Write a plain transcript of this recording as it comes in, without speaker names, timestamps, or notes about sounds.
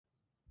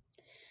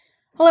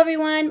Hello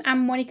everyone,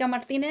 I'm Monica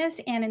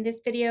Martinez, and in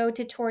this video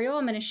tutorial,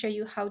 I'm going to show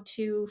you how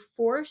to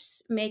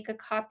force make a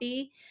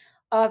copy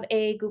of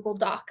a Google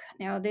Doc.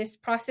 Now, this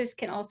process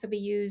can also be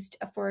used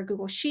for a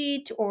Google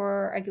Sheet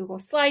or a Google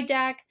slide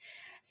deck.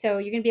 So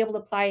you're going to be able to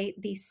apply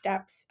these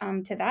steps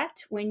to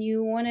that when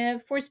you want to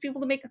force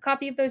people to make a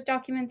copy of those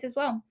documents as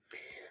well.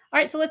 All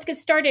right, so let's get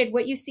started.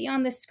 What you see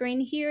on the screen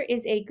here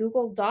is a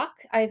Google Doc.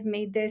 I've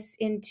made this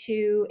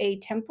into a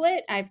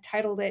template. I've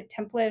titled it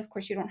template. Of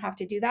course, you don't have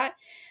to do that.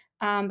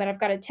 But I've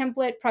got a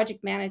template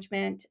project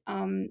management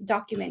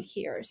document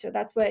here. So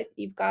that's what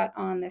you've got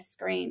on the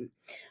screen.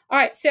 All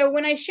right, so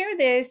when I share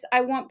this,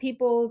 I want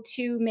people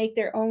to make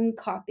their own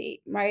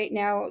copy, right?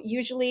 Now,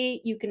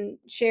 usually you can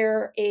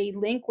share a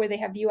link where they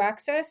have view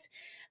access,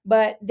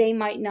 but they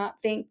might not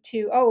think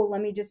to, oh,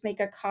 let me just make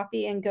a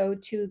copy and go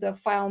to the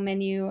file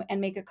menu and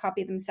make a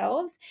copy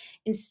themselves.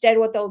 Instead,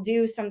 what they'll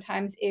do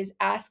sometimes is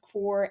ask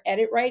for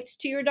edit rights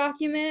to your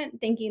document,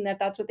 thinking that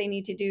that's what they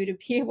need to do to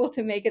be able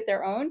to make it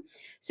their own.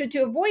 So to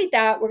avoid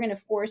that, we're going to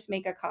force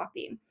make a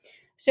copy.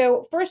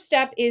 So first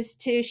step is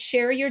to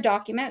share your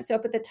document. So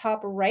up at the top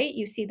right,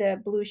 you see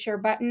the blue share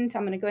button. So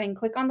I'm going to go ahead and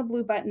click on the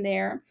blue button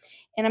there.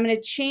 And I'm going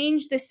to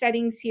change the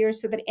settings here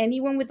so that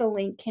anyone with a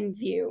link can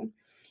view.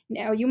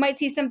 Now, you might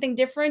see something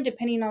different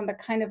depending on the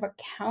kind of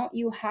account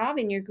you have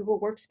in your Google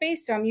Workspace.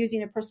 So I'm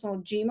using a personal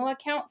Gmail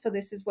account. So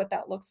this is what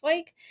that looks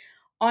like.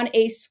 On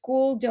a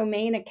school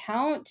domain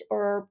account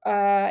or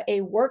a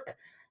work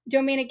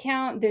domain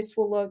account, this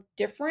will look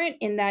different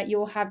in that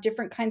you'll have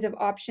different kinds of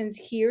options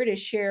here to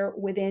share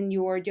within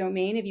your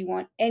domain if you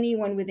want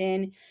anyone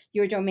within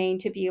your domain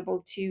to be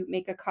able to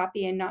make a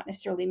copy and not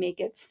necessarily make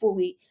it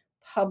fully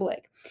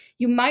public.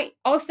 You might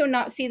also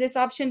not see this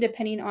option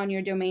depending on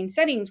your domain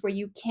settings where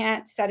you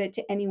can't set it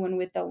to anyone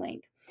with the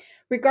link.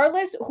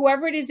 Regardless,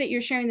 whoever it is that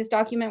you're sharing this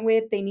document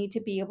with, they need to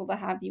be able to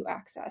have view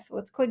access. So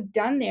let's click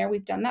done there.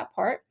 We've done that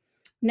part.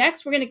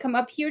 Next, we're going to come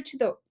up here to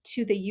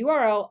the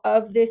URL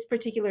of this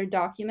particular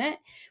document.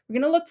 We're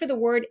going to look for the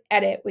word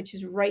edit, which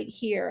is right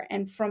here.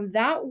 And from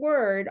that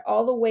word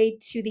all the way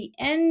to the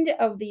end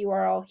of the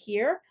URL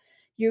here,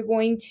 you're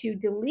going to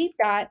delete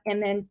that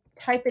and then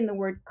type in the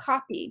word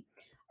copy.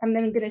 I'm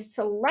then going to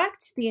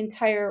select the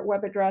entire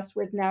web address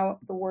with now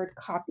the word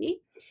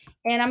copy.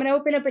 And I'm going to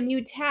open up a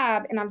new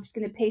tab and I'm just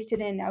going to paste it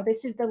in. Now,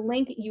 this is the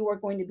link you are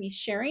going to be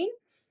sharing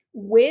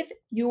with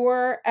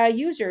your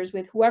users,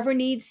 with whoever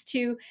needs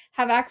to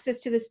have access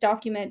to this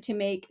document to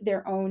make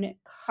their own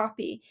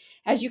copy.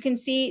 As you can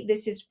see,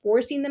 this is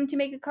forcing them to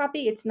make a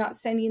copy. It's not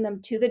sending them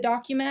to the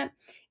document.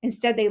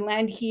 Instead, they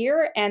land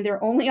here and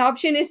their only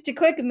option is to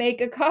click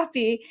make a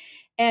copy.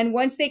 And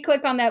once they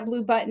click on that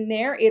blue button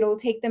there, it'll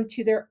take them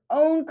to their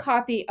own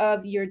copy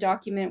of your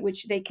document,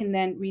 which they can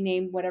then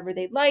rename whatever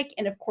they'd like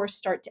and, of course,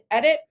 start to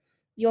edit.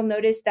 You'll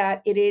notice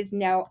that it is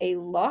now a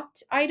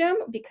locked item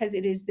because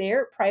it is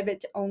there, private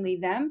to only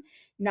them,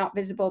 not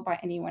visible by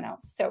anyone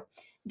else. So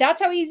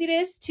that's how easy it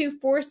is to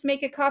force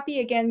make a copy.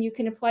 Again, you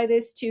can apply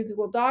this to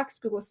Google Docs,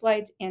 Google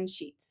Slides, and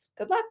Sheets.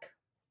 Good luck.